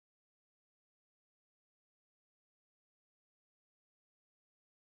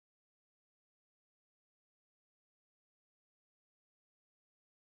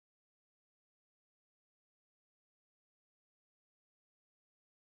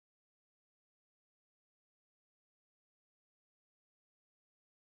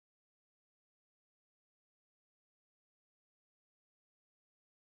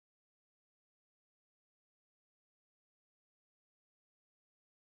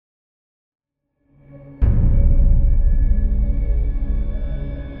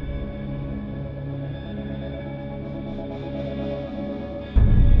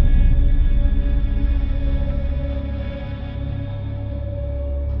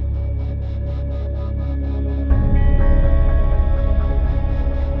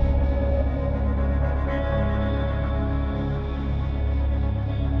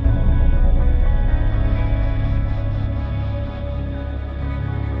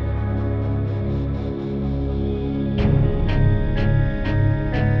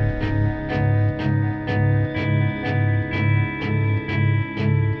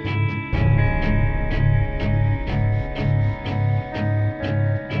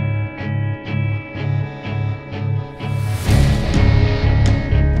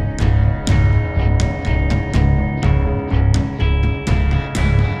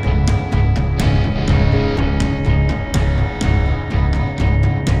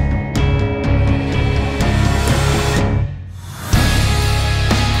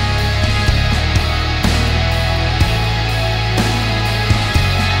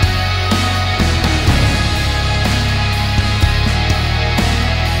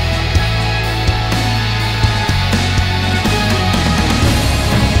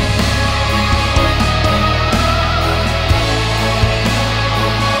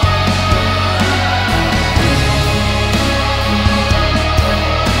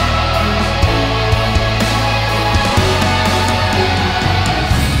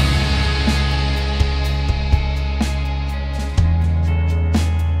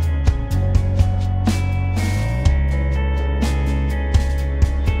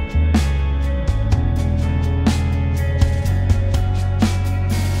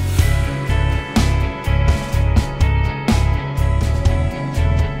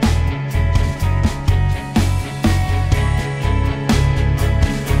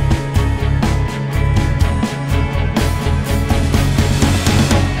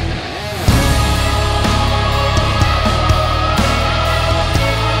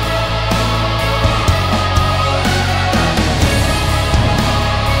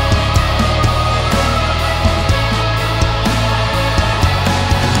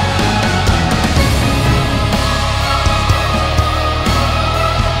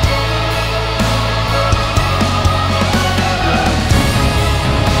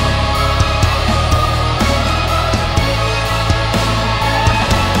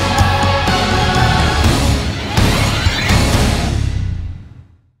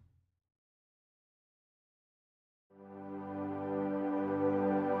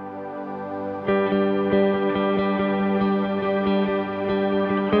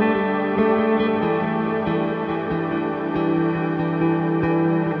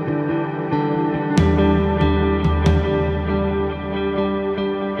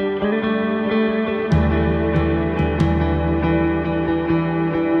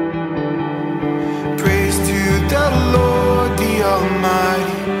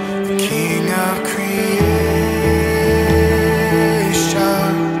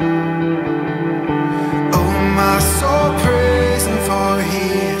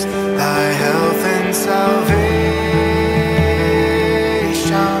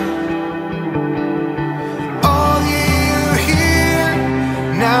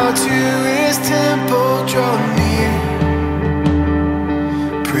temple draw near.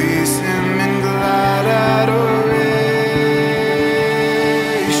 Praise Him in glad adoration.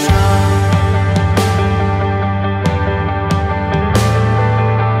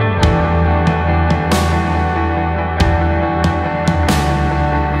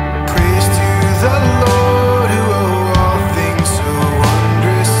 Praise to the Lord who o'er all things so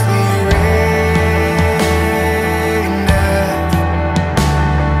wondrously reigneth.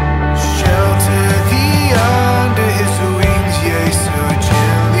 Shelter thee under His wings, yea, so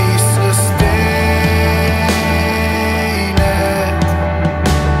gently sustaineth.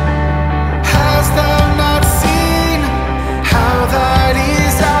 Hast thou not seen how thy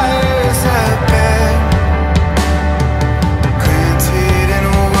desires have been granted in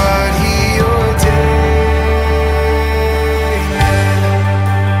what He ordaineth?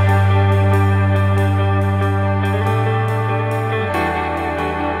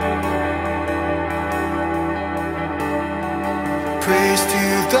 Praise to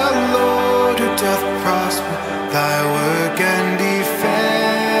the Lord who doth prosper thy work and defend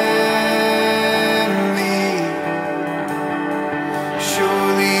thee.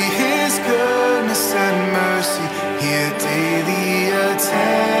 Surely His goodness and mercy here daily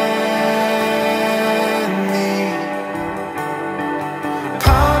attend thee.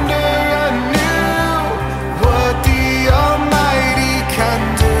 Ponder anew what the Almighty can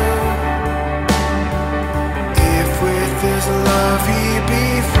do, if with His love He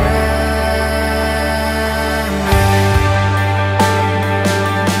befriended.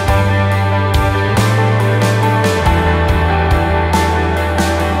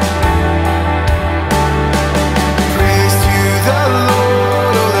 Praise to the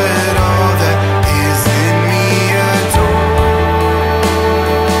Lord, oh let all that is in me adore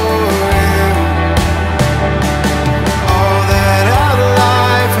Him. All that have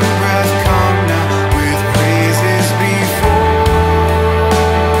life and breath come now with praises before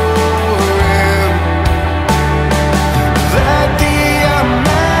Him. Let the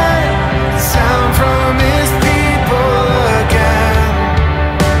amen sound from His people again.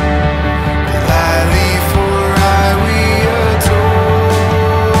 Gladly for I we adore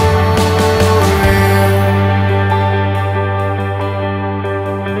Him.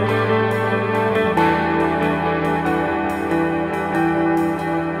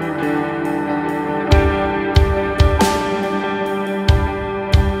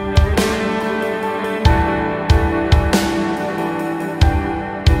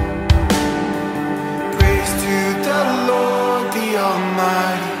 Praise to the Lord, the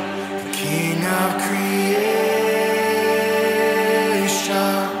Almighty, the King of creation.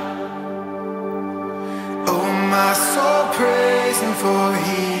 Oh, my soul, praise Him, for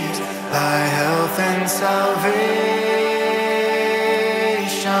He is thy health and salvation.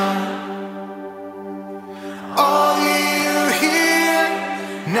 All ye who hear,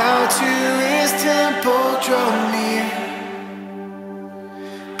 now to His temple draw near.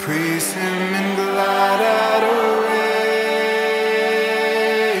 Praise Him in glad adoration.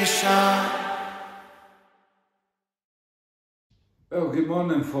 Well, good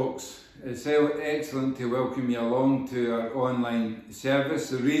morning, folks. It's excellent to welcome you along to our online service.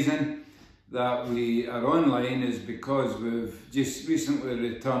 The reason that we are online is because we've just recently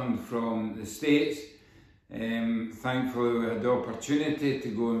returned from the States. Thankfully, we had the opportunity to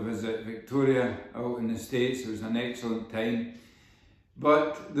go and visit Victoria out in the States. It was an excellent time.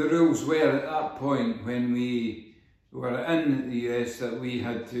 But the rules were at that point when we were in the US that we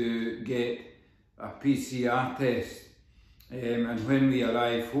had to get a PCR test. And when we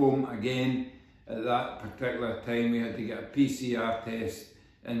arrived home again, at that particular time, we had to get a PCR test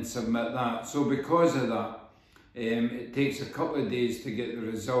and submit that. So because of that, it takes a couple of days to get the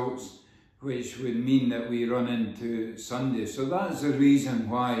results, which would mean that we run into Sunday. So that's the reason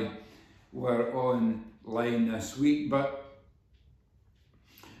why we're online this week. But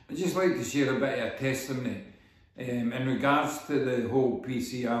I'd just like to share a bit of a testimony in regards to the whole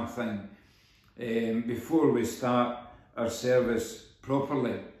PCR thing before we start our service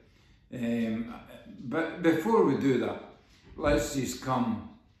properly. But before we do that, let's just come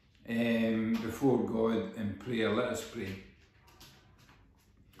before God in prayer. Let us pray.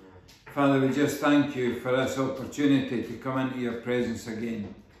 Father, we just thank you for this opportunity to come into your presence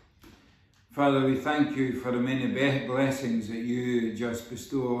again. Father, we thank you for the many blessings that you just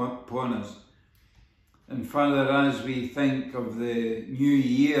bestow upon us. And Father, as we think of the new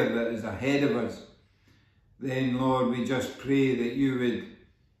year that is ahead of us, then Lord, we just pray that you would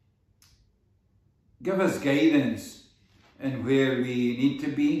give us guidance in where we need to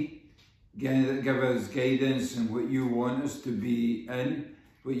be, give us guidance in what you want us to be in,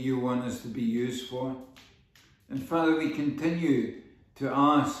 what you want us to be used for. And Father, we continue to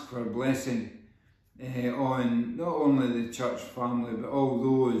ask for blessing on not only the church family, but all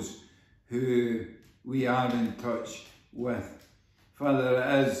those who we are in touch with. Father,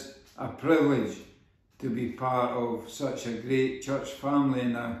 it is a privilege to be part of such a great church family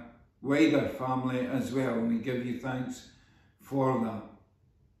and a wider family as well, and we give you thanks for that.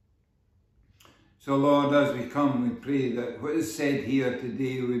 So Lord, as we come, we pray that what is said here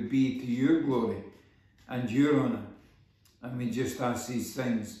today would be to your glory and your honour, and we just ask these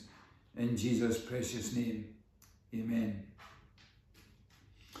things in Jesus' precious name. Amen.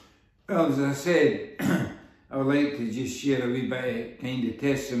 Well, as I said, I would like to just share a wee bit of kind of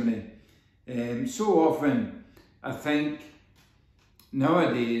testimony. So often, I think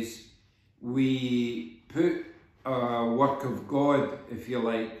nowadays we put our work of God, if you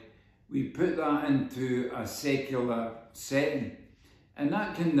like, we put that into a secular setting. And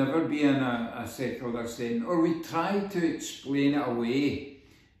that can never be in a secular setting. Or we try to explain it away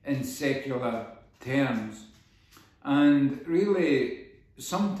in secular terms. And really,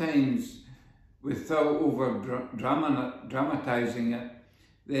 sometimes without over dramatising it,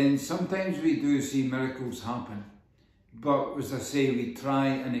 then sometimes we do see miracles happen. But as I say, we try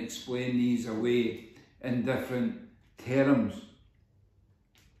and explain these away in different terms.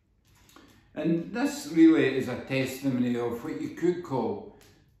 And this really is a testimony of what you could call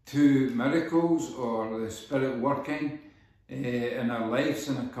two miracles, or the Spirit working in our lives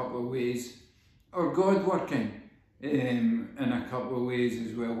in a couple of ways, or God working in a couple of ways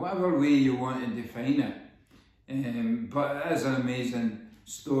as well, whatever way you want to define it. But it is an amazing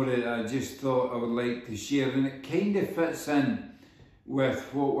story that I just thought I would like to share, and it kind of fits in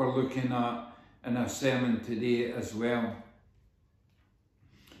with what we're looking at in our sermon today as well.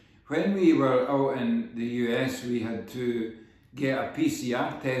 When we were out in the US, we had to get a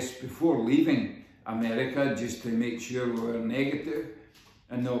PCR test before leaving America, just to make sure we were negative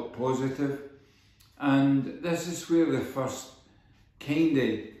and not positive. And this is where the first kind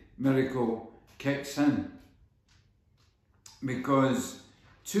of miracle kicks in, because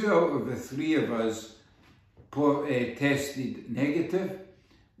 2 out of the 3 of us tested negative,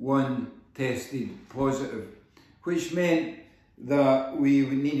 1 tested positive, which meant that we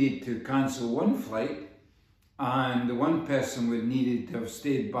needed to cancel 1 flight, and the 1 person would needed to have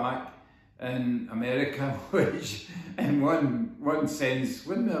stayed back in America, which in one sense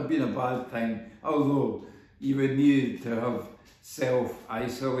wouldn't have been a bad thing, although you would need to have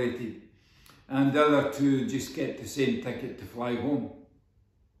self-isolated, and the other 2 just get the same ticket to fly home.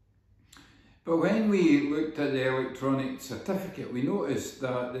 But when we looked at the electronic certificate, we noticed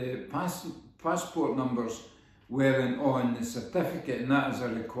that the passport numbers weren't on the certificate, and that is a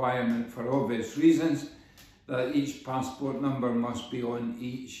requirement for obvious reasons, that each passport number must be on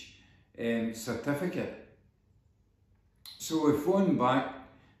each certificate. So we phoned back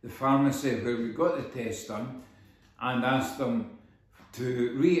the pharmacy where we got the test done and asked them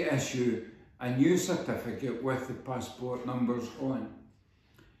to reissue a new certificate with the passport numbers on.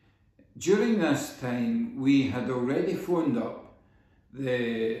 During this time, we had already phoned up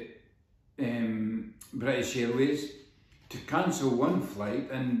the British Airways to cancel 1 flight,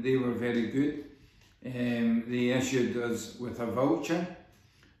 and they were very good. They issued us with a voucher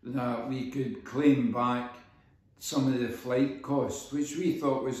that we could claim back some of the flight costs, which we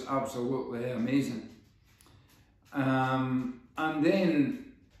thought was absolutely amazing. And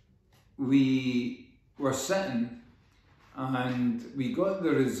then we were sitting and we got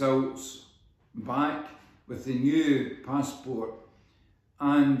the results back with the new passport,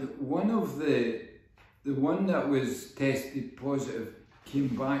 and the one that was tested positive came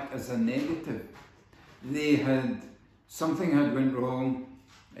back as a negative. Something had went wrong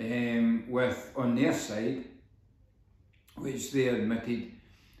on their side, which they admitted,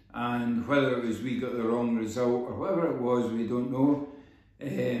 and whether it was we got the wrong result or whatever it was, we don't know,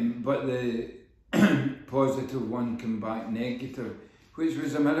 but the positive one came back negative, which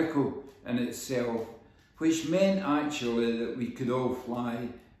was a miracle in itself, which meant actually that we could all fly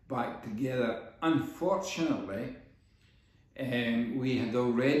back together. Unfortunately, we had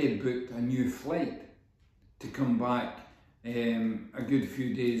already booked a new flight to come back a good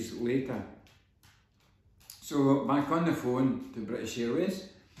few days later. So back on the phone to British Airways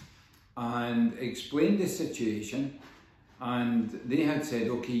and explained the situation, and they had said,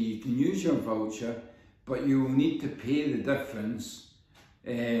 okay, you can use your voucher, but you will need to pay the difference.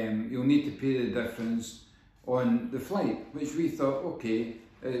 You'll need to pay the difference on the flight, which we thought, okay,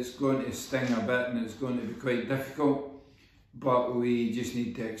 it's going to sting a bit and it's going to be quite difficult, but we just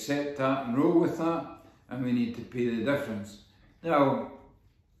need to accept that and roll with that, and we need to pay the difference. Now,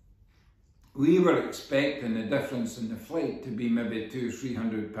 We were expecting the difference in the flight to be maybe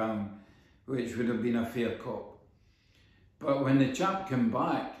 £200-300, which would have been a fair cop. But when the chap came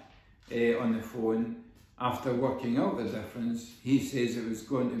back on the phone, after working out the difference, he says it was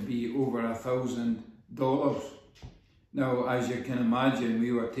going to be over $1,000. Now, as you can imagine,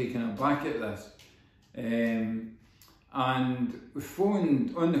 we were taken aback at this. And we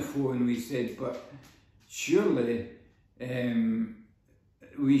phoned, on the phone we said, but surely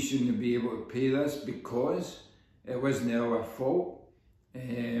we shouldn't be able to pay this because it wasn't our fault.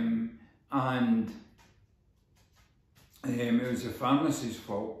 And it was the pharmacy's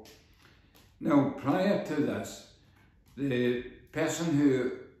fault. Now, prior to this, the person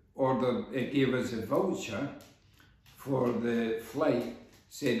who gave us a voucher for the flight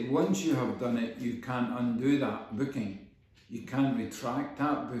said, once you have done it, you can't undo that booking. You can't retract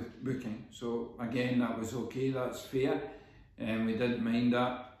that booking. So again, that was okay, that's fair, and we didn't mind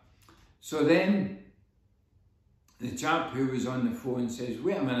that. So then the chap who was on the phone says,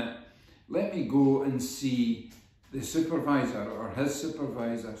 wait a minute, let me go and see the supervisor or his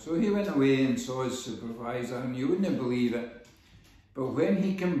supervisor. So he went away and saw his supervisor, and you wouldn't believe it. But when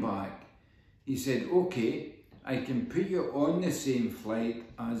he came back, he said, okay, I can put you on the same flight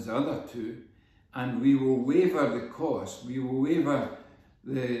as the other two, and we will waiver the cost. We will waiver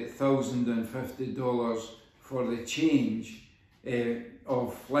the $1,050 for the change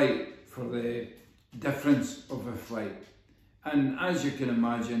of flight, for the difference of a flight. And as you can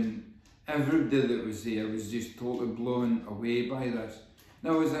imagine, everybody that was there was just totally blown away by this.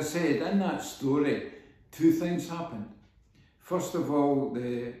 Now, as I said, in that story, two things happened. First of all,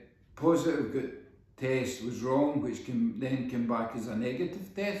 the positive test was wrong, which then came back as a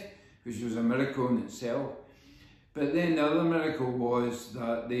negative test, which was a miracle in itself. But then the other miracle was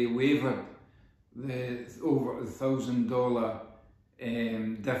that they waived the over $1,000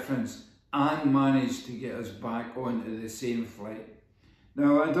 difference and managed to get us back onto the same flight.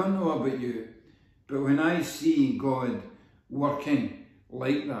 Now, I don't know about you, but when I see God working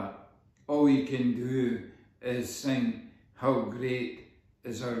like that, all you can do is sing, how great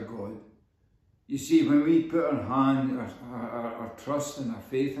is our God. You see, when we put our trust and our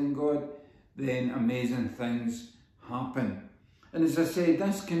faith in God, then amazing things happen. And as I said,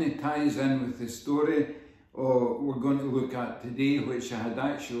 this kind of ties in with the story we're going to look at today, which I had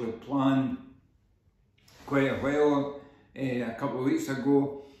actually planned quite a while. A couple of weeks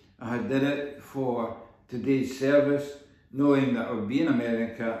ago. I did it for today's service, knowing that I would be in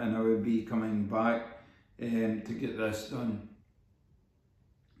America and I would be coming back to get this done.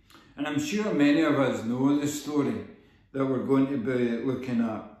 And I'm sure many of us know the story that we're going to be looking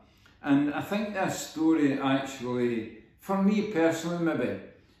at. And I think this story actually, for me personally maybe,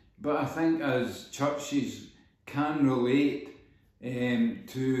 but I think as churches can relate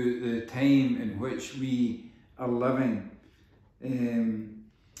to the time in which we are living.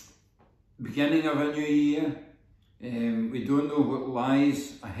 Beginning of a new year, we don't know what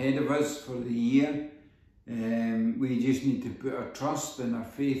lies ahead of us for the year. We just need to put our trust and our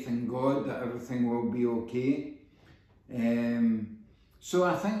faith in God that everything will be okay. So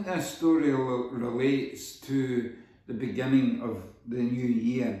I think this story relates to the beginning of the new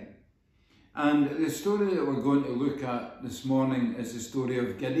year. And the story that we're going to look at this morning is the story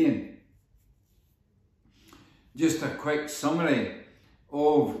of Gideon. Just a quick summary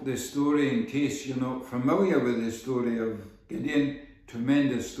of the story in case you're not familiar with the story of Gideon,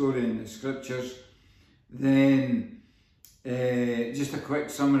 tremendous story in the scriptures. Then just a quick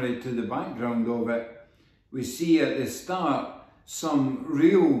summary to the background of it. We see at the start some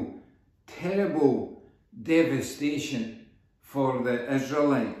real terrible devastation for the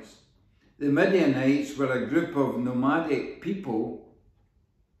Israelites. The Midianites were a group of nomadic people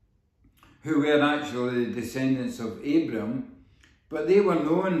who were actually the descendants of Abram, but they were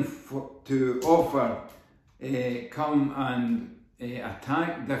known to come and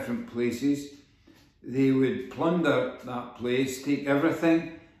attack different places. They would plunder that place, take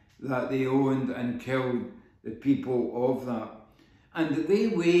everything that they owned and killed the people of that. And they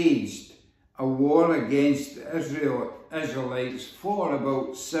waged a war against the Israelites for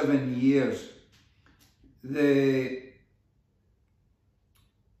about 7 years.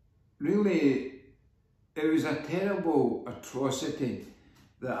 It was a terrible atrocity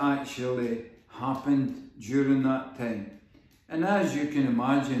that actually happened during that time. And as you can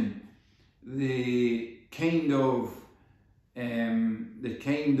imagine, the kind of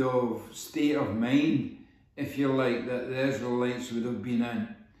state of mind, if you like, that the Israelites would have been in.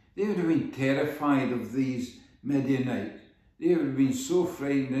 They would have been terrified of these Midianites. They would have been so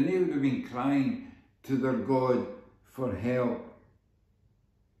frightened, and they would have been crying to their God for help.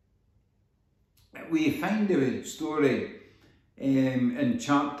 we find the story in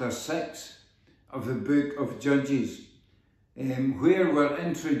chapter 6 of the book of Judges, where we're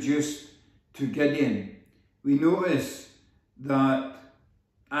introduced to Gideon. We notice that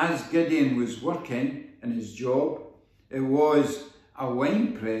as Gideon was working in his job, it was a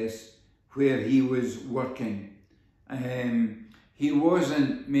wine press where he was working. He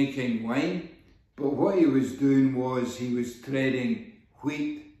wasn't making wine, but what he was doing was he was treading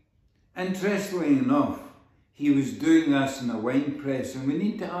wheat. Interestingly enough, he was doing this in a wine press, and we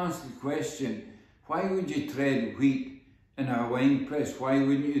need to ask the question, why would you tread wheat in a wine press? Why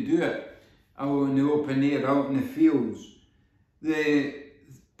wouldn't you do it out in the open air, out in the fields? The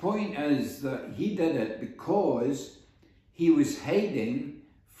point is that he did it because he was hiding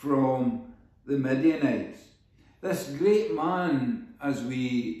from the Midianites. This great man, as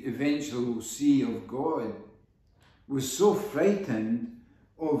we eventually will see of God, was so frightened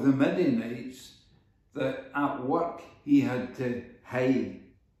of the Midianites that at work he had to hide.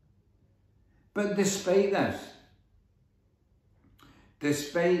 But despite this,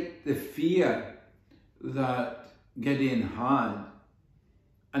 despite the fear that Gideon had,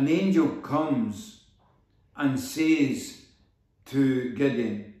 an angel comes and says to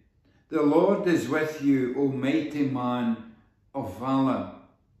Gideon, "The Lord is with you, O mighty man of valor."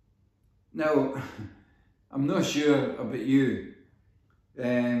 Now, I'm not sure about you,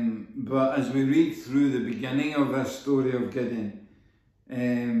 but as we read through the beginning of this story of Gideon,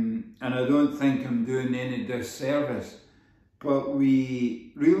 and I don't think I'm doing any disservice, but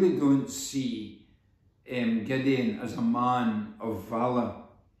we really don't see Gideon as a man of valor.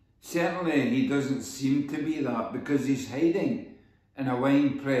 Certainly he doesn't seem to be that, because he's hiding in a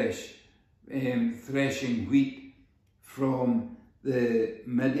wine press, threshing wheat from the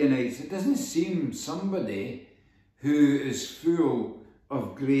Midianites. It doesn't seem somebody who is full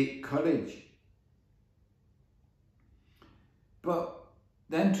of great courage. But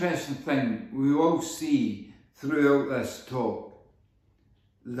the interesting thing, we all see throughout this talk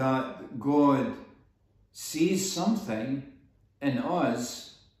that God sees something in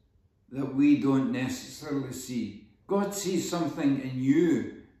us that we don't necessarily see. God sees something in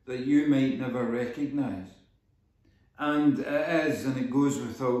you that you might never recognize. And it is, and it goes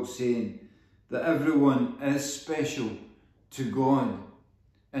without saying, that everyone is special to God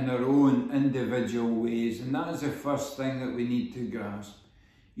in our own individual ways. And that is the first thing that we need to grasp.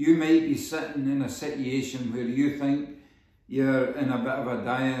 You might be sitting in a situation where you think you're in a bit of a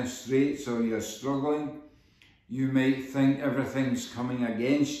dire straits, or you're struggling. You might think everything's coming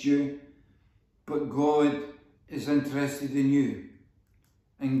against you, but God is interested in you,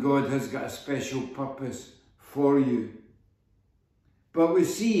 and God has got a special purpose for you. But we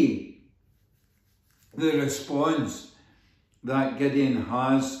see the response that Gideon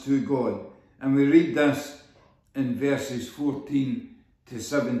has to God, and we read this in verses 14 to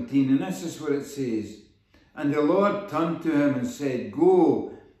 17, and this is what it says. "And the Lord turned to him and said,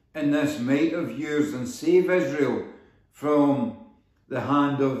 Go in this might of yours and save Israel from the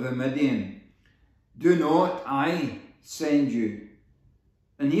hand of the Midian. Do not I send you?"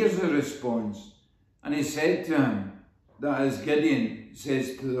 And here's the response. And he said to him, that is, Gideon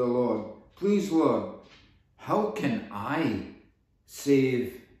says to the Lord, "Please, Lord, how can I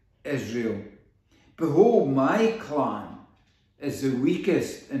save Israel? Behold, my clan is the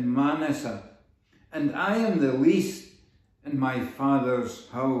weakest in Manasseh, and I am the least in my father's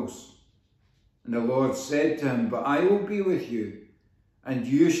house." And the Lord said to him, "But I will be with you, and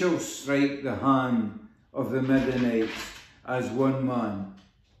you shall strike the hand of the Midianites as one man."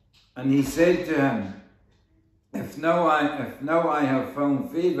 And he said to him, If now I have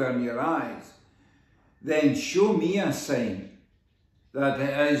found favour in your eyes, then show me a sign that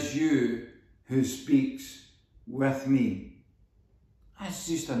it is you who speaks with me." That's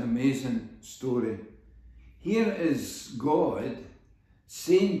just an amazing story. Here is God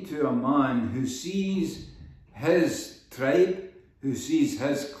saying to a man who sees his tribe, who sees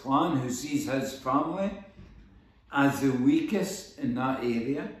his clan, who sees his family as the weakest in that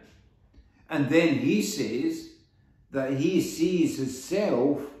area. And then he says that he sees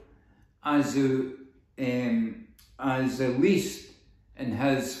himself as the least in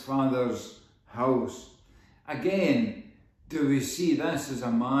his father's house. Again, do we see this as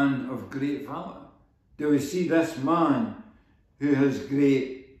a man of great valor? Do we see this man who has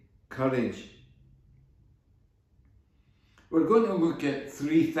great courage? We're going to look at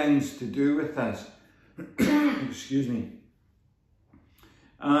three things to do with this. Excuse me.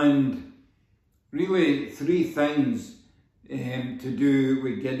 And really three things to do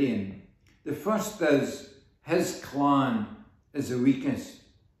with Gideon. The first is his clan is the weakest.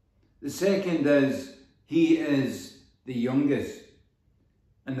 The second is he is the youngest.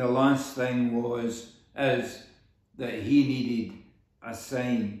 And the last thing is that he needed a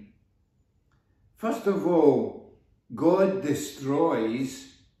sign. First of all, God destroys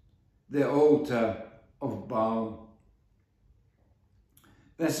the altar of Baal.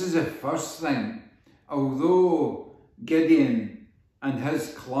 This is the first thing. Although Gideon and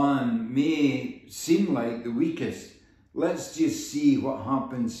his clan may seem like the weakest, let's just see what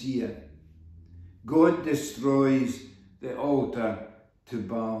happens here. God destroys the altar to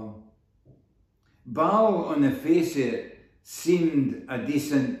Baal. Baal, on the face of it, seemed a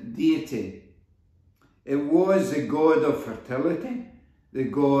decent deity. It was the god of fertility, the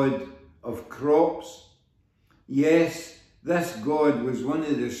god of crops. Yes, this god was one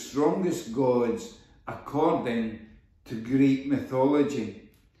of the strongest gods according to Greek mythology,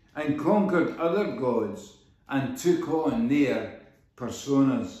 and conquered other gods and took on their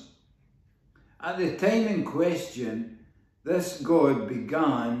personas. At the time in question, this god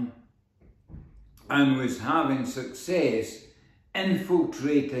began and was having success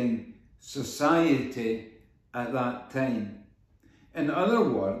infiltrating society at that time. In other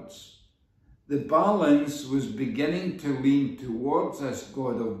words, the balance was beginning to lean towards this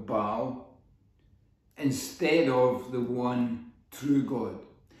god of Baal instead of the one true God.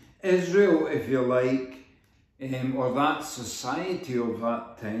 Israel, if you like, or that society of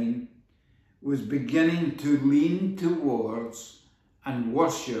that time, was beginning to lean towards and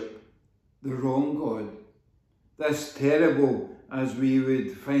worship the wrong God. This terrible, as we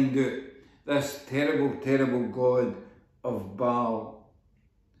would find out, this terrible, terrible God of Baal,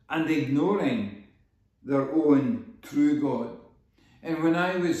 and ignoring their own true God. And when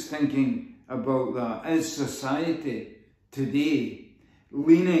I was thinking about that, is society today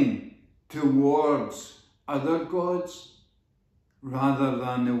leaning towards other gods rather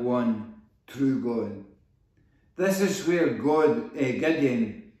than the one true God? This is where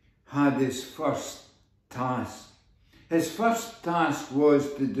Gideon had his first task. His first task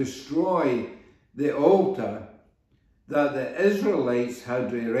was to destroy the altar that the Israelites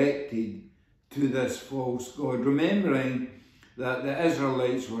had erected to this false god, remembering that the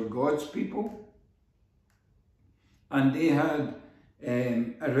Israelites were God's people, and they had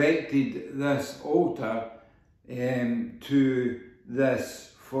erected this altar to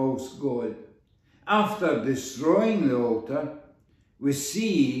this false god. After destroying the altar, we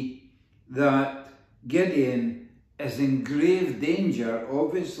see that Gideon is in grave danger,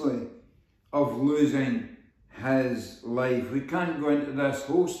 obviously, of losing his life. We can't go into this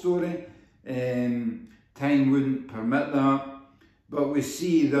whole story, time wouldn't permit that, but we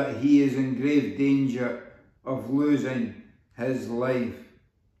see that he is in grave danger of losing his life.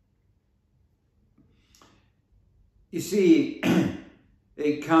 You see,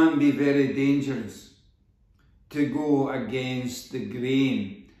 it can be very dangerous to go against the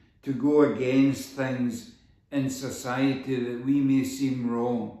grain, to go against things in society that we may seem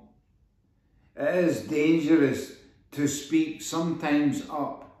wrong. It is dangerous to speak sometimes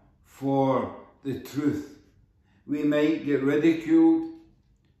up for the truth. We might get ridiculed,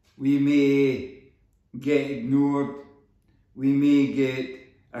 we may get ignored, we may get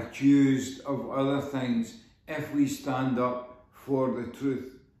accused of other things if we stand up for the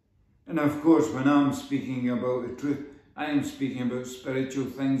truth. And of course, when I'm speaking about the truth, I am speaking about spiritual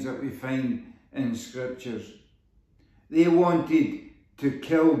things that we find in scriptures. They wanted to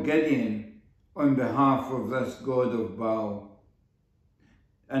kill Gideon on behalf of this god of Baal.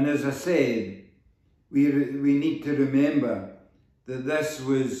 And as I said, we need to remember that this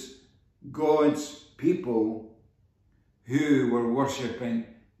was God's people who were worshipping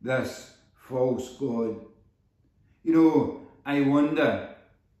this false god. You know, I wonder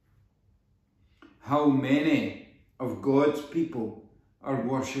how many of God's people are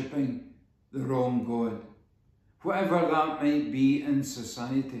worshipping the wrong God, whatever that might be in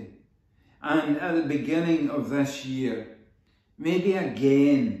society. And at the beginning of this year, maybe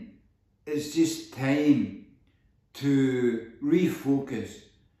again, it's just time to refocus.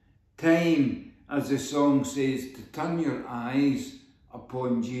 Time, as the song says, to turn your eyes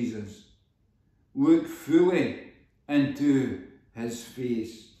upon Jesus. Look fully into his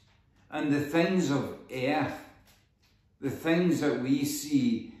face. And the things of earth, the things that we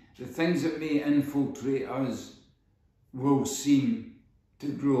see, the things that may infiltrate us, will seem to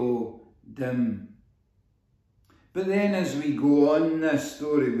grow dim. But then as we go on in this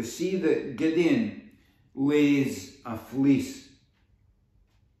story, we see that Gideon lays a fleece.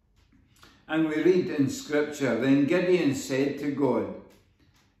 And we read in scripture, then Gideon said to God,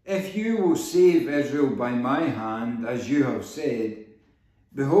 if you will save Israel by my hand, as you have said,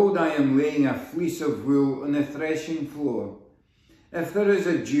 Behold, I am laying a fleece of wool on the threshing floor. If there is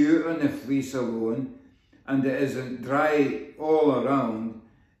a dew on the fleece alone, and it isn't dry all around,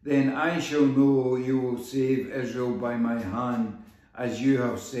 then I shall know you will save Israel by my hand, as you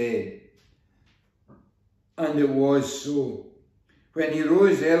have said. And it was so. When he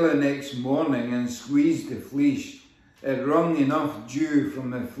rose early next morning and squeezed the fleece, it wrung enough dew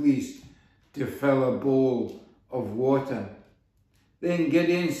from the fleece to fill a bowl of water. Then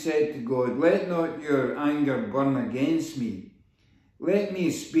Gideon said to God, let not your anger burn against me. Let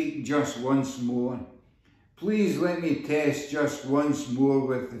me speak just once more. Please let me test just once more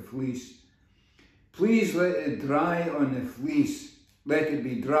with the fleece. Please let it dry on the fleece. Let it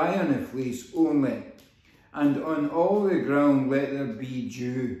be dry on the fleece only, and on all the ground let there be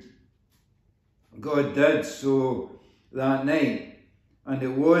dew. God did so that night, and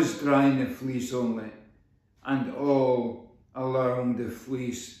it was dry in the fleece only, and all along the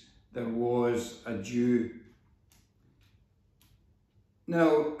fleece there was a dew.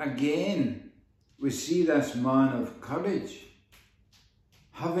 Now again, we see this man of courage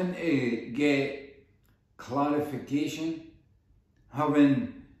having to get clarification,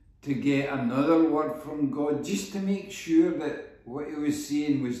 having to get another word from God just to make sure that what he was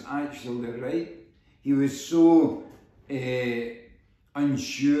saying was actually right. He was so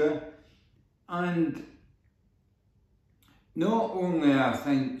unsure, and not only, I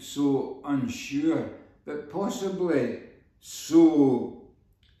think, so unsure, but possibly so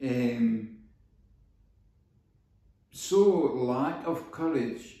lack of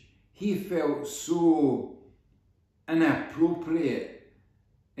courage. He felt so inappropriate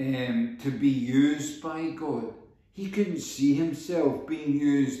to be used by God. He couldn't see himself being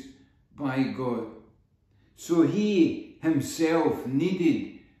used by God. So he himself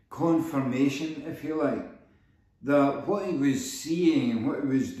needed confirmation, if you like, that what he was seeing and what he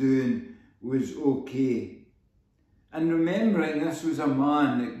was doing was okay. And remembering this was a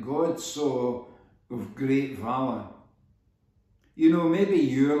man that God saw of great valour. You know, maybe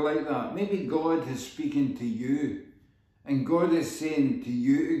you're like that. Maybe God is speaking to you, and God is saying to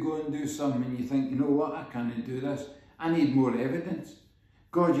you to go and do something, and you think, you know what, I can't do this. I need more evidence.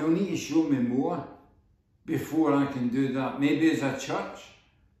 God, you'll need to show me more before I can do that. Maybe as a church.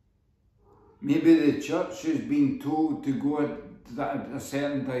 Maybe the church is being told to go a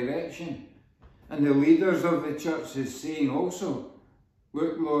certain direction. And the leaders of the church is saying also,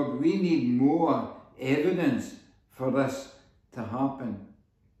 look, Lord, we need more evidence for this to happen.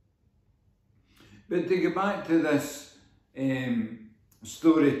 But to go back to this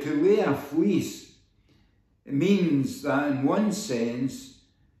story, to lay a fleece, it means that in one sense,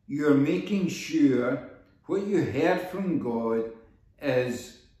 you're making sure what you heard from God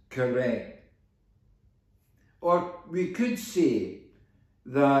is correct. Or we could say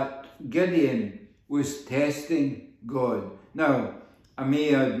that Gideon was testing God. Now, I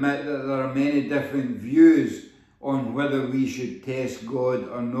may admit that there are many different views on whether we should test God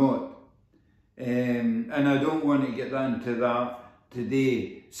or not. And I don't want to get into that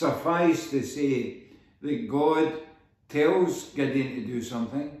today. Suffice to say that God tells Gideon to do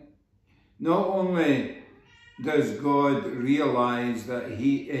something. Not only does God realize that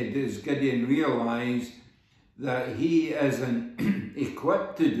does Gideon realize that he isn't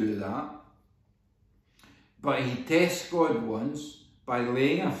equipped to do that, but he tests God once by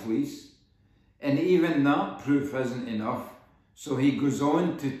laying a fleece, and even that proof isn't enough, so he goes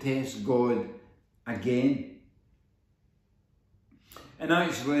on to test God again. And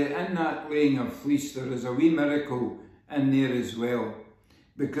actually, in that laying of fleece, there is a wee miracle in there as well,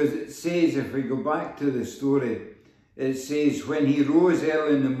 because it says, if we go back to the story, it says, when he rose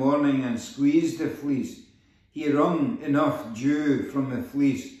early in the morning and squeezed the fleece, he wrung enough dew from the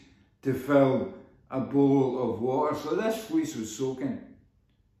fleece to fill a bowl of water. So this fleece was soaking.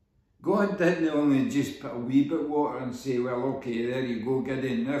 God didn't only just put a wee bit of water and say, well, okay, there you go,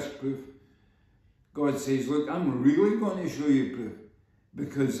 Gideon, there's proof. God says, look, I'm really going to show you proof,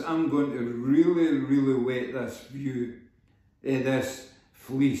 because I'm going to really, really wet this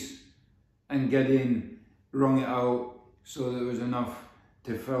fleece. And Gideon wrung it out so there was enough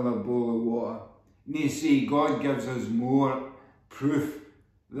to fill a bowl of water. And you see, God gives us more proof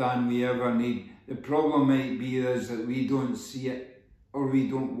than we ever need. The problem might be is that we don't see it, or we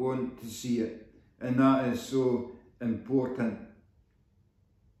don't want to see it. And that is so important.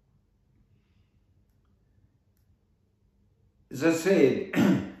 As I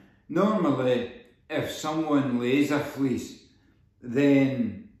said, normally if someone lays a fleece,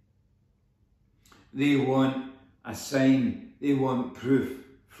 then they want a sign, they want proof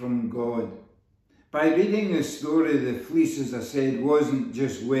from God. By reading the story, the fleece, as I said, wasn't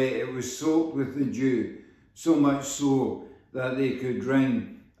just wet, it was soaked with the dew, so much so that they could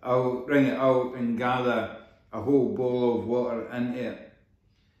wring it out and gather a whole bowl of water into it.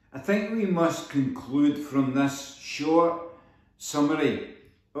 I think we must conclude from this short summary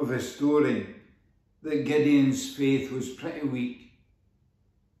of the story that Gideon's faith was pretty weak.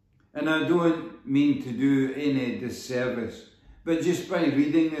 And I don't mean to do any disservice, but just by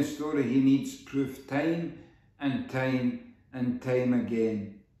reading the story, he needs proof time and time and time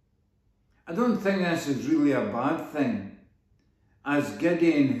again. I don't think this is really a bad thing, as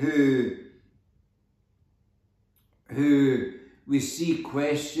Gideon, who we see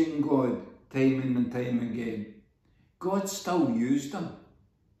question God time and time again, God still used him.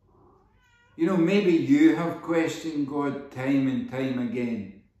 You know, maybe you have questioned God time and time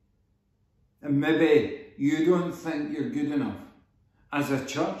again, and maybe you don't think you're good enough. As a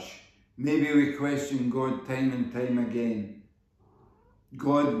church, maybe we question God time and time again.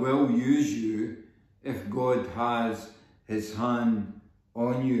 God will use you if God has his hand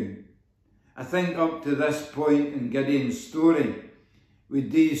on you. I think up to this point in Gideon's story, we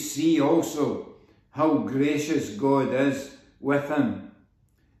do see also how gracious God is with him.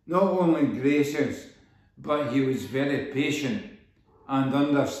 Not only gracious, but he was very patient and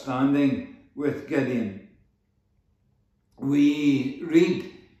understanding with Gideon. We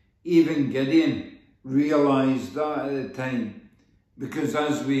read even Gideon realised that at the time, because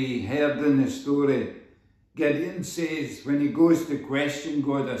as we heard in the story, Gideon says, when he goes to question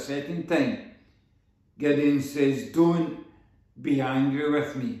God a second time, Gideon says, "Don't be angry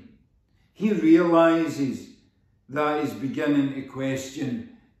with me." He realises that he's beginning to question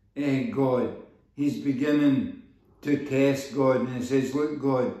God. He's beginning to test God, and he says, "Look,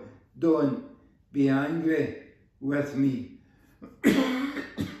 God, don't be angry with me."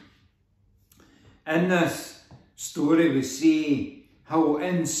 In this story, we see how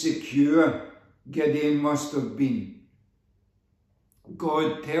insecure Gideon must have been.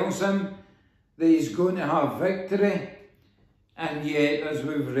 God tells him that he's going to have victory, and yet, as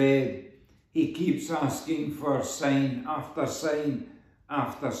we've read, he keeps asking for sign after sign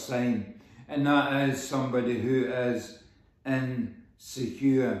after sign, and that is somebody who is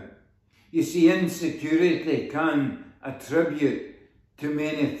insecure. You see, insecurity can attribute to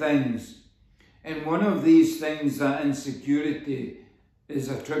many things, and one of these things that insecurity is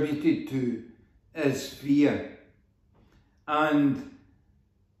attributed to is fear. And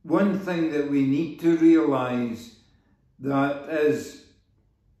one thing that we need to realise that is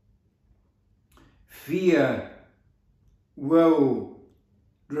fear will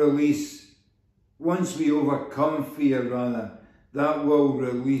release, once we overcome fear rather, that will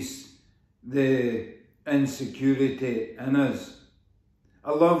release the insecurity in us.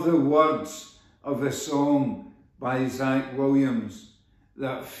 I love the words of a song by Zach Williams,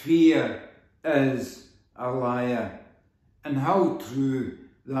 that fear is a liar. And how true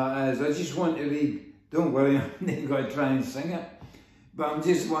that is. I just want to read, don't worry, I'm not going to try and sing it, but I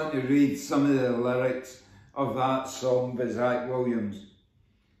just want to read some of the lyrics of that song by Zach Williams.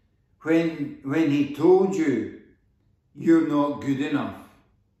 When he told you you're not good enough,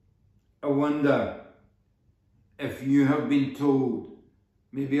 I wonder if you have been told,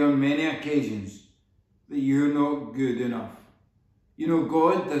 maybe on many occasions, that you're not good enough. You know,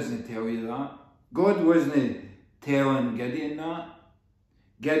 God doesn't tell you that. God wasn't telling Gideon that.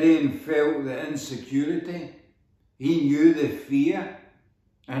 Gideon felt the insecurity. He knew the fear,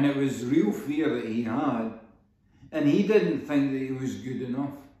 and it was real fear that he had, and he didn't think that he was good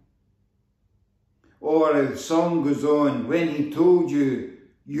enough. Or the song goes on, when he told you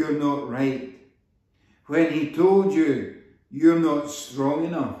you're not right, when he told you you're not strong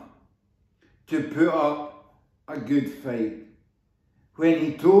enough to put up a good fight, when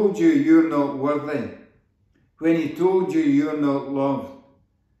he told you you're not worthy, when he told you you're not loved,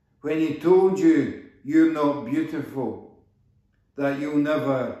 when he told you you're not beautiful, that you'll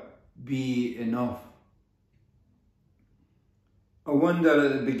never be enough. I wonder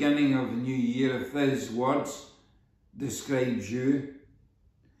at the beginning of the new year if these words describes you.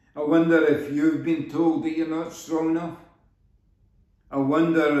 I wonder if you've been told that you're not strong enough. I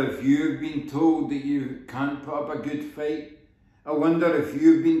wonder if you've been told that you can't put up a good fight. I wonder if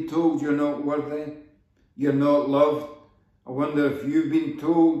you've been told you're not worthy, you're not loved. I wonder if you've been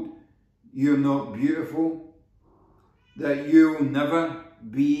told you're not beautiful, that you'll never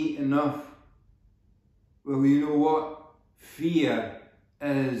be enough. Well, you know what? Fear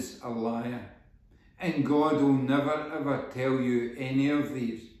is a liar, and God will never ever tell you any of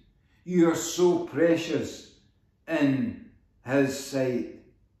these. You are so precious in His sight.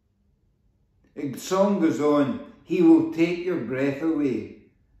 The song goes on, he will take your breath away,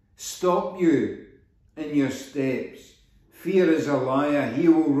 stop you in your steps. Fear is a liar, he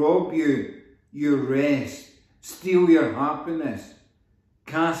will rob you your rest, steal your happiness,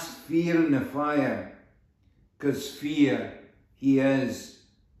 cast fear in the fire, because fear, he is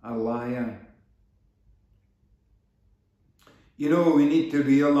a liar. You know, we need to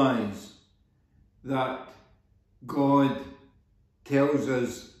realise that God tells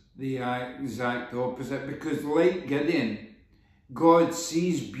us the exact opposite, because like Gideon, God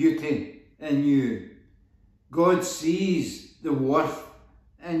sees beauty in you. God sees the worth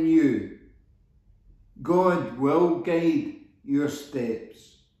in you. God will guide your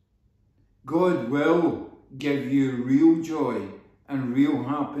steps. God will give you real joy and real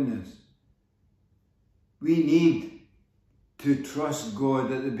happiness. We need to trust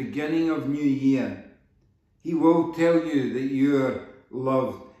God at the beginning of New Year. He will tell you that you're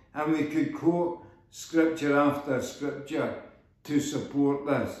loved. And we could quote scripture after scripture to support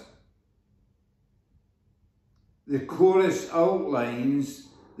this. The chorus outlines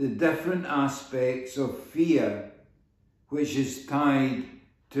the different aspects of fear which is tied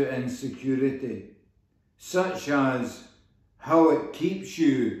to insecurity, such as how it keeps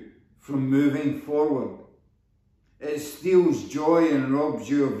you from moving forward. It steals joy and robs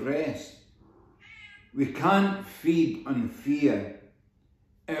you of rest. We can't feed on fear.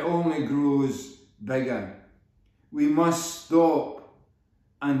 It only grows bigger. We must stop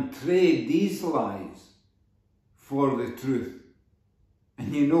and trade these lies for the truth.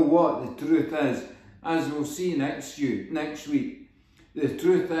 And you know what the truth is, as we'll see next week, the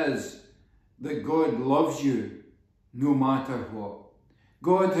truth is that God loves you no matter what.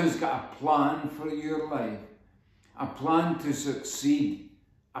 God has got a plan for your life, a plan to succeed,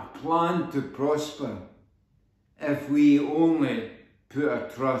 a plan to prosper, if we only put our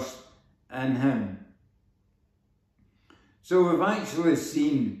trust in him. So we've actually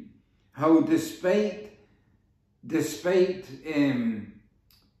seen how despite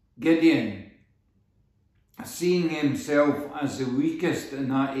Gideon seeing himself as the weakest in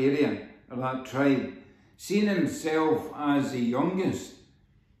that area, or that tribe, seeing himself as the youngest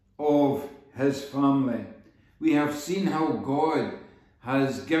of his family, we have seen how God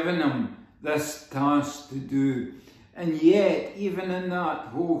has given him this task to do. And yet, even in that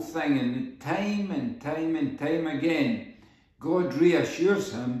whole thing, and time again, God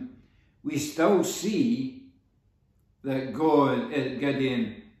reassures him, we still see that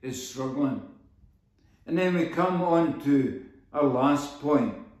Gideon is struggling. And then we come on to our last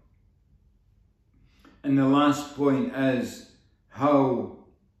point. And the last point is how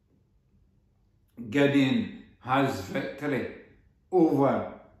Gideon has victory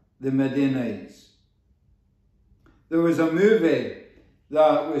over the Midianites. There was a movie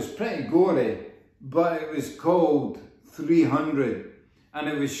that was pretty gory, but it was called 300, and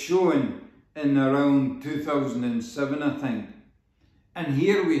it was shown in around 2007, I think. And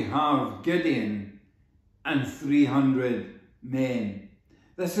here we have Gideon and 300 men.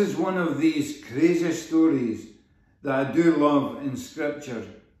 This is one of these crazy stories that I do love in scripture.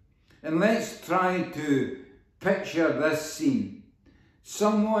 And let's try to picture this scene.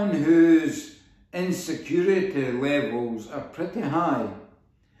 Someone whose insecurity levels are pretty high,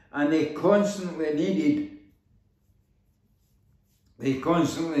 and they constantly needed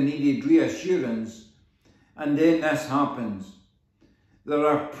reassurance, and then this happens. There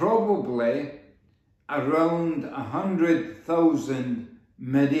are probably around 100,000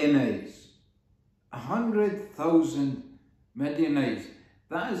 Midianites. 100,000 Midianites.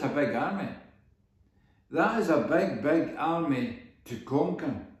 That is a big army. That is a big army to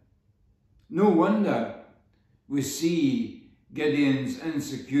conquer. No wonder we see Gideon's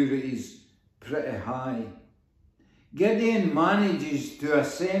insecurities pretty high. Gideon manages to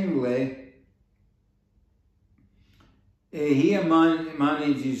assemble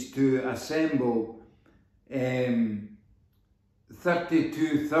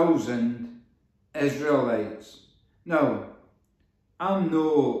 32,000 Israelites. Now, I'm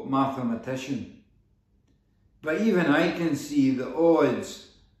no mathematician, but even I can see the odds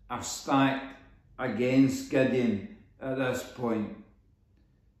are stacked against Gideon at this point.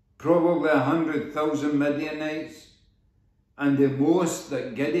 Probably 100,000 Midianites, and the most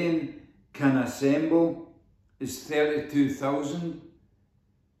that Gideon can assemble is 32,000.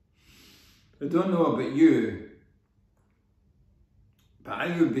 I don't know about you, but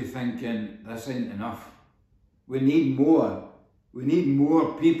I would be thinking, this ain't enough. We need more. We need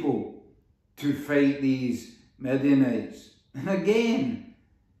more people to fight these Midianites. And again,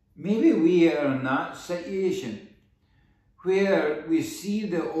 maybe we are in that situation where we see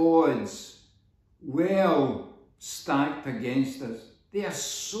the odds well stacked against us. They are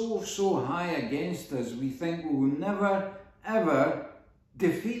so high against us, we think will never, ever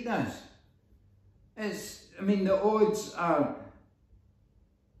defeat us. The odds are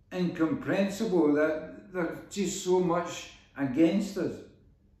incomprehensible, that there's just so much against us.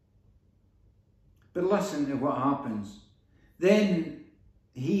 But listen to what happens. Then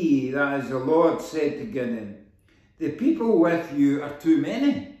he, that is the Lord, said to Gideon, the people with you are too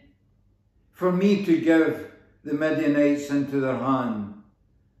many for me to give the Midianites into their hand,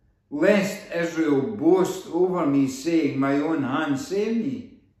 lest Israel boast over me, saying, my own hand saved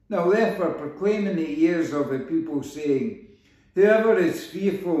me. Now therefore proclaim in the ears of the people, saying, whoever is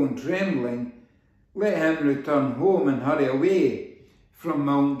fearful and trembling, let him return home and hurry away from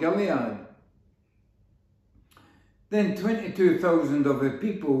Mount Gilead. Then 22,000 of the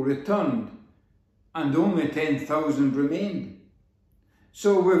people returned, and only 10,000 remained.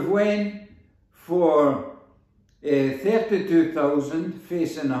 So we've went for 32,000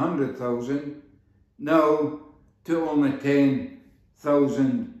 facing 100,000, now to only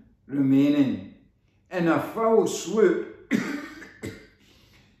 10,000 remaining. In a foul swoop,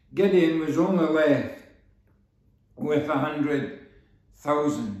 Gideon was only left with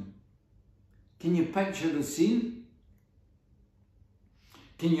 100,000. Can you picture the scene?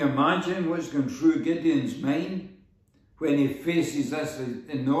 Can you imagine what's going through Gideon's mind when he faces this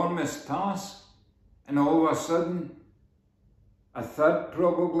enormous task, and all of a sudden, a third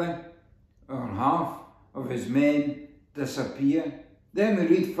probably, or half of his men disappear? Then we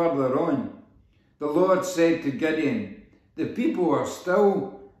read further on. The Lord said to Gideon, the people are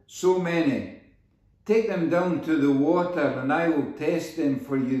still so many. Take them down to the water, and I will test them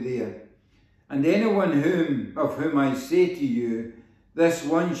for you there. And anyone of whom I say to you, this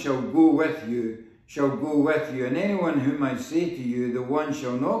one shall go with you, shall go with you. And anyone whom I say to you, the one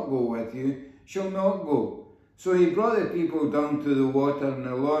shall not go with you, shall not go. So he brought the people down to the water, and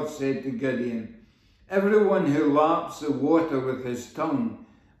the Lord said to Gideon, everyone who laps the water with his tongue,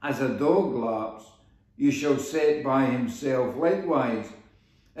 as a dog laps, you shall set by himself. Likewise,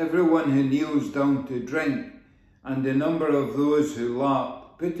 everyone who kneels down to drink, and the number of those who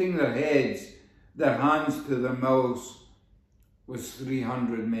lapped, putting their hands to their mouths, was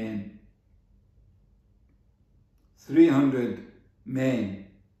 300 men. 300 men.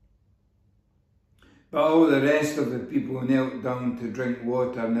 But all the rest of the people knelt down to drink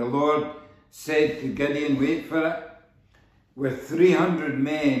water. And the Lord said to Gideon, wait for it, with 300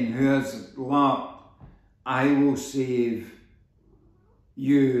 men who has lapped, I will save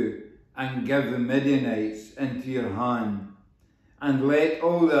you and give the Midianites into your hand, and let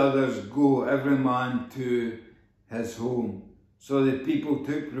all the others go, every man to his home. So the people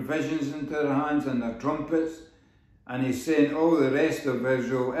took provisions into their hands and their trumpets, and he sent all the rest of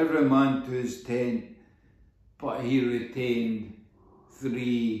Israel, every man to his tent, but he retained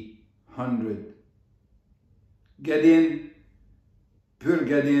 300. Gideon, poor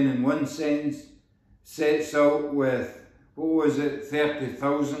Gideon in one sense, sets out with,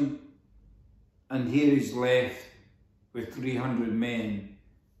 30,000, and here he's left with 300 men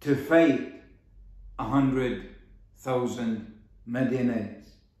to fight 100,000 Midianites.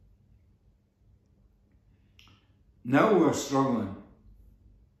 Now we're struggling.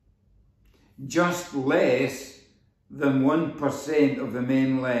 Just less than 1% of the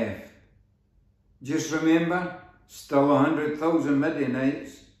men left. Just remember, still 100,000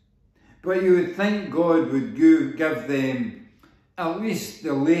 Midianites. But you would think God would give them at least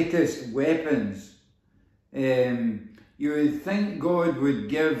the latest weapons. You would think God would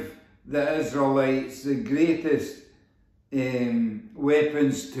give the Israelites the greatest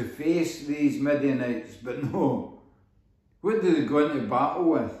weapons to face these Midianites, but no. What do they go into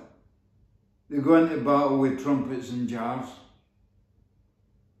battle with? They go into battle with trumpets and jars.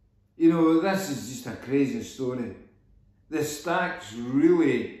 You know, this is just a crazy story.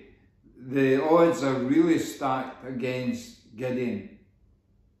 The odds are really stacked against Gideon.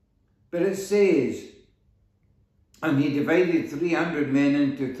 But it says, and he divided 300 men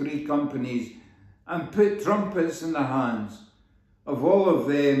into 3 companies and put trumpets in the hands of all of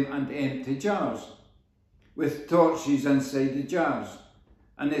them and empty jars, with torches inside the jars.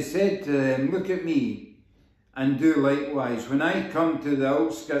 And he said to them, look at me, and do likewise. When I come to the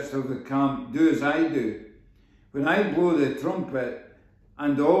outskirts of the camp, do as I do. When I blow the trumpet,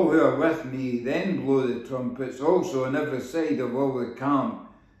 and all who are with me then blow the trumpets also on every side of all the camp,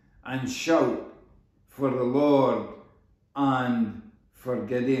 and shout for the Lord and for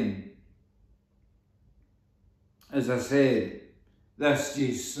Gideon. As I said, this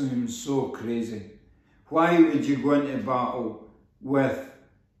just seems so crazy. Why would you go into battle with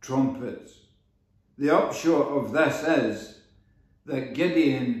trumpets? The upshot of this is that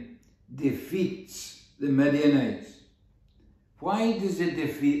Gideon defeats the Midianites. Why does he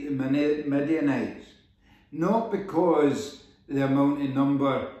defeat the Midianites? Not because the amount of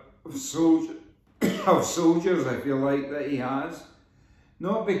number of soldiers, if you like, that he has.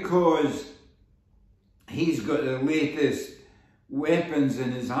 Not because he's got the latest weapons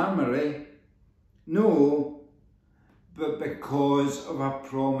in his armoury. No, but because of a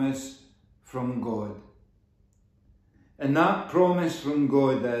promise from God. And that promise from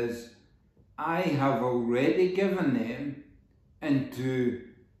God is, I have already given them into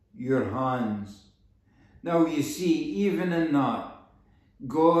your hands. Now you see, even in that,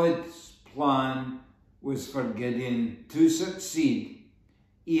 God's plan was for Gideon to succeed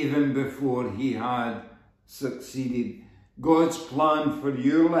even before he had succeeded. God's plan for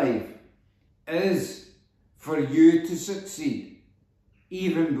your life is for you to succeed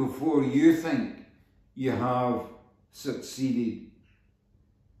even before you think you have succeeded.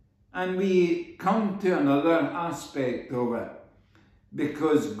 And we come to another aspect of it,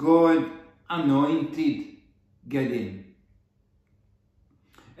 because God anointed Gideon.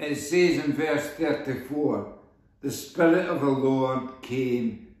 It says in verse 34, the Spirit of the Lord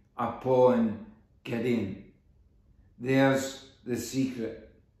came upon Gideon. There's the secret.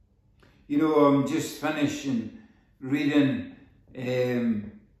 You know, I'm just finishing reading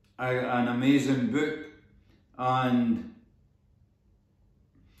an amazing book, and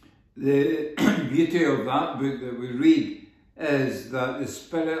the beauty of that book that we read is that the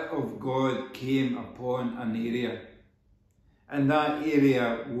Spirit of God came upon an area, and that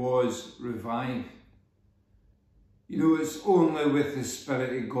area was revived. You know, it's only with the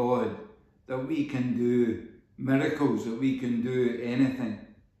Spirit of God that we can do miracles, that we can do anything.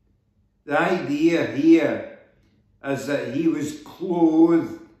 The idea here is that he was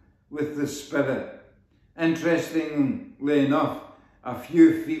clothed with the Spirit. Interestingly enough, a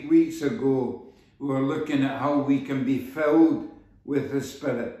few weeks ago, we were looking at how we can be filled with the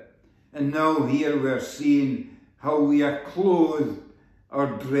Spirit. And now here we're seeing how we are clothed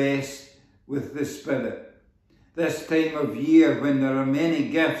or dressed with the Spirit. This time of year, when there are many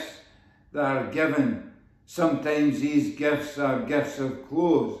gifts that are given, sometimes these gifts are gifts of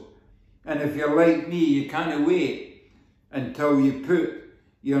clothes. And if you're like me, you can't wait until you put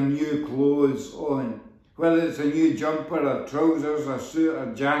your new clothes on. Whether it's a new jumper, or trousers, or suit,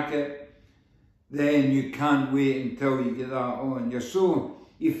 or jacket, then you can't wait until you get that on.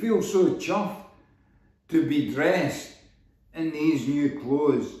 You feel so chuffed to be dressed in these new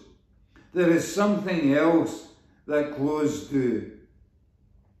clothes. There is something else that clothes do,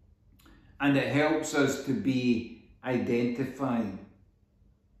 and it helps us to be identified.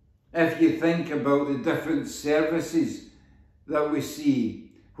 If you think about the different services that we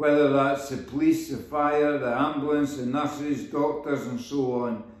see, whether that's the police, the fire, the ambulance, the nurses, doctors and so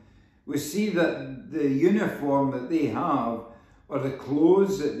on, we see that the uniform that they have, or the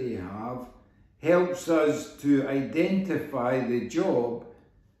clothes that they have, helps us to identify the job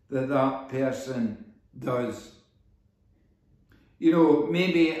that that person does. You know,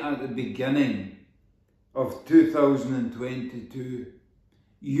 maybe at the beginning of 2022,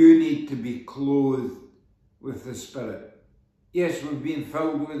 you need to be clothed with the Spirit. Yes, we've been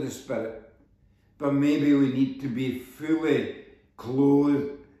filled with the Spirit, but maybe we need to be fully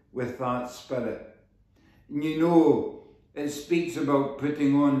clothed with that Spirit. And you know, it speaks about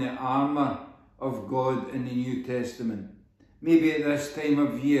putting on the armour of God in the New Testament. Maybe at this time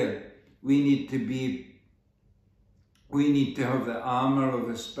of year, we need to have the armour of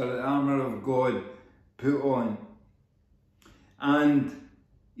the Spirit, the armour of God put on. And,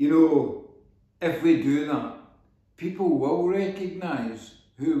 you know, if we do that, people will recognise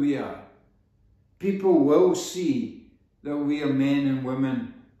who we are. People will see that we are men and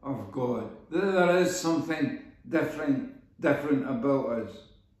women of God. That there is something different about us.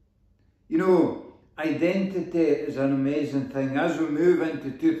 You know, identity is an amazing thing. As we move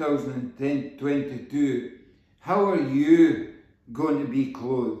into 2022, how are you going to be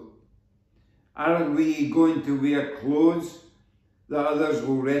clothed? Are we going to wear clothes that others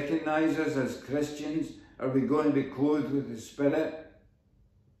will recognise us as Christians? Are we going to be clothed with the Spirit?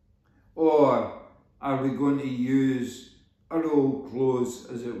 Or are we going to use our old clothes,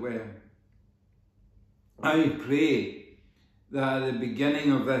 as it were? I pray that at the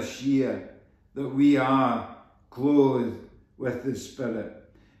beginning of this year, that we are clothed with the Spirit.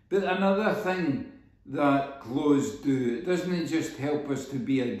 But another thing that clothes do, it doesn't just help us to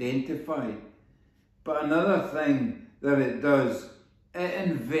be identified, but another thing that it does, it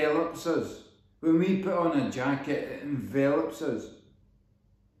envelops us. When we put on a jacket, it envelops us.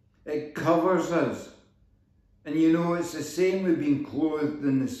 It covers us. And you know, it's the same with being clothed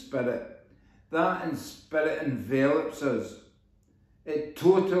in the Spirit. That Spirit envelops us. It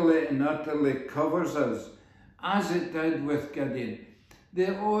totally and utterly covers us, as it did with Gideon.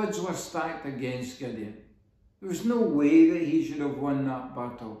 The odds were stacked against Gideon. There was no way that he should have won that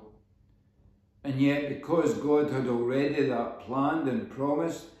battle. And yet, because God had already that planned and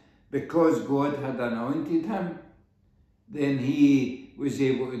promised, because God had anointed him, then he was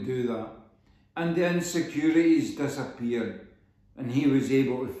able to do that. And the insecurities disappeared, and he was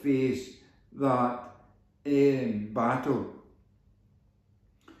able to face that battle.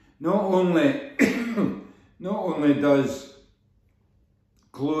 Not only does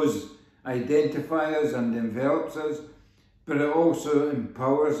clothes identify us and envelops us, but it also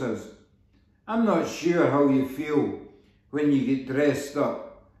empowers us. I'm not sure how you feel when you get dressed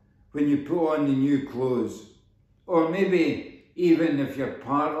up, when you put on the new clothes, or maybe even if you're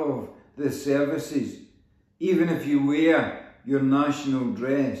part of the services, even if you wear your national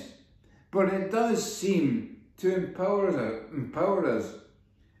dress. But it does seem to empower us.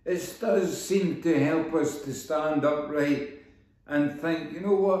 It does seem to help us to stand upright and think, you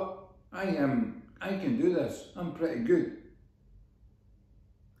know what, I can do this, I'm pretty good.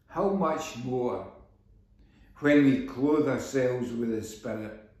 How much more when we clothe ourselves with the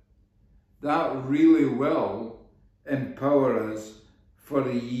Spirit? That really will empower us for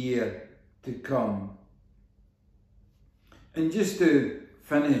the year to come. And just to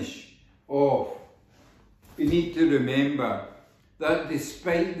finish off, we need to remember that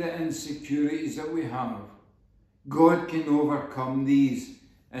despite the insecurities that we have, God can overcome these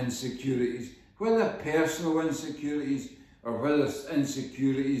insecurities, whether personal insecurities or whether it's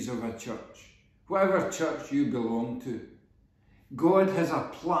insecurities of a church, whatever church you belong to. God has a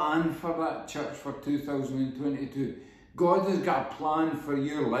plan for that church for 2022. God has got a plan for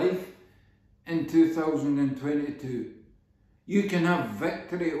your life in 2022. You can have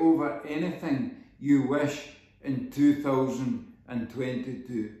victory over anything you wish in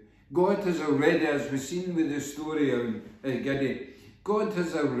 2022. God has already, as we've seen with the story of Gideon, God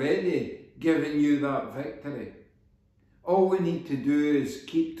has already given you that victory. All we need to do is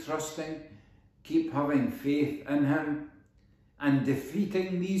keep trusting, keep having faith in Him, and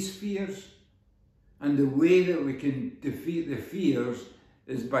defeating these fears. And the way that we can defeat the fears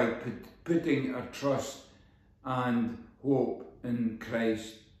is by putting our trust and hope in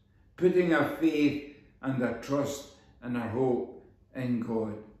Christ. Putting our faith and our trust and our hope in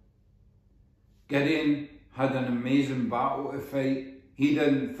God. Gideon had an amazing battle to fight. He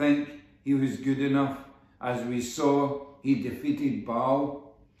didn't think he was good enough. As we saw, he defeated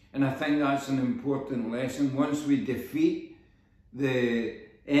Baal. And I think that's an important lesson. Once we defeat the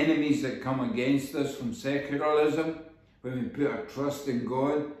enemies that come against us from secularism, when we put our trust in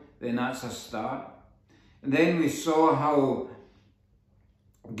God, then that's a start. And then we saw how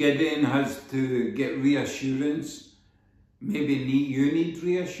Gideon has to get reassurance. Maybe you need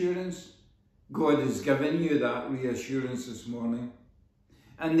reassurance. God has given you that reassurance this morning.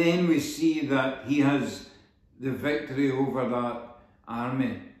 And then we see that he has the victory over that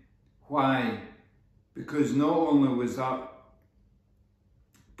army. Why? Because not only was that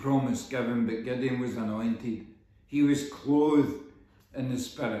promise given, but Gideon was anointed. He was clothed in the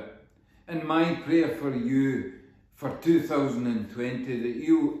Spirit. And my prayer for you for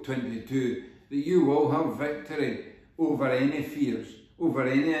 2022, that you will have victory over any fears, over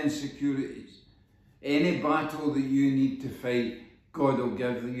any insecurities, any battle that you need to fight. God will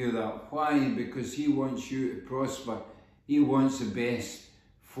give you that. Why? Because He wants you to prosper. He wants the best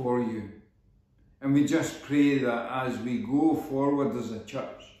for you. And we just pray that as we go forward as a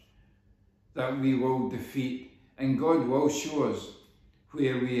church, that we will defeat, and God will show us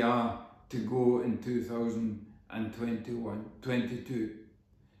where we are to go in 2022.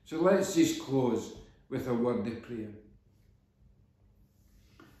 So let's just close with a word of prayer.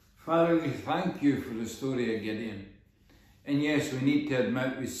 Father, we thank you for the story of Gideon. And yes, we need to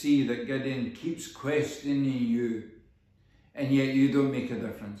admit, we see that Gideon keeps questioning you, and yet you don't make a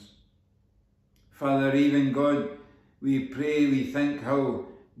difference. Father, even God, we pray, we think how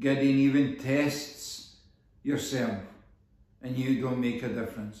Gideon even tests yourself, and you don't make a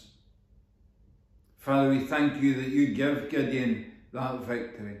difference. Father, we thank you that you give Gideon that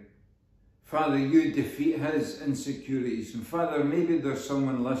victory. Father, you defeat his insecurities. And Father, maybe there's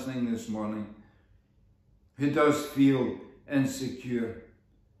someone listening this morning who does feel insecure,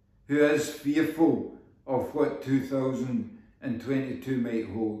 who is fearful of what 2022 might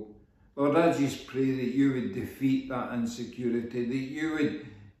hold. Lord, I just pray that you would defeat that insecurity, that you would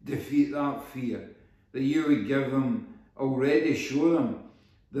defeat that fear, that you would give them, already show them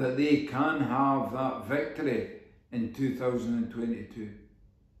that they can have that victory in 2022.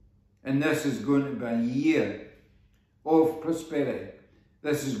 And this is going to be a year of prosperity.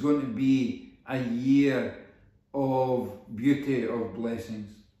 This is going to be a year of beauty, of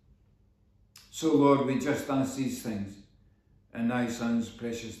blessings. So Lord, we just ask these things in thy Son's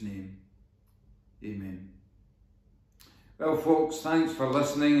precious name. Amen. Well folks, thanks for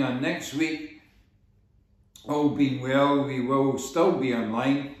listening, and next week, all being well, we will still be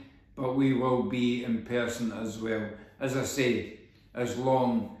online, but we will be in person as well. As I said, as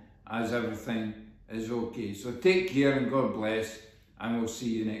long as everything is okay. So take care and God bless, and we'll see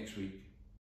you next week.